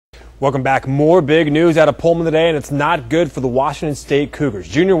Welcome back. More big news out of Pullman today, and it's not good for the Washington State Cougars.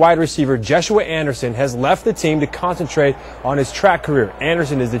 Junior wide receiver Jeshua has left the team to concentrate on his track career.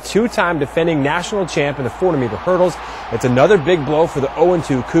 Anderson is the two-time defending national champ in the 400-meter hurdles. It's another big blow for the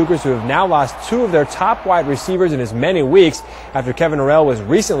 0-2 Cougars, who have now lost two of their top wide receivers in as many weeks after Kevin Harrell was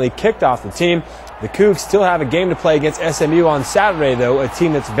recently kicked off the team. The Cougs still have a game to play against SMU on Saturday, though, a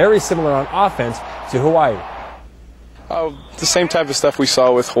team that's very similar on offense to Hawaii. The same type of stuff we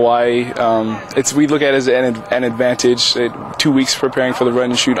saw with Hawaii. We look at it as an advantage. 2 weeks preparing for the run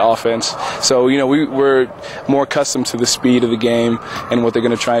and shoot offense. So, we're more accustomed to the speed of the game and what they're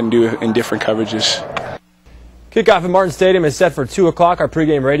going to try and do in different coverages. Kickoff at Martin Stadium is set for 2 o'clock. Our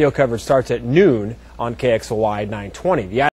pregame radio coverage starts at noon on KXLY 920.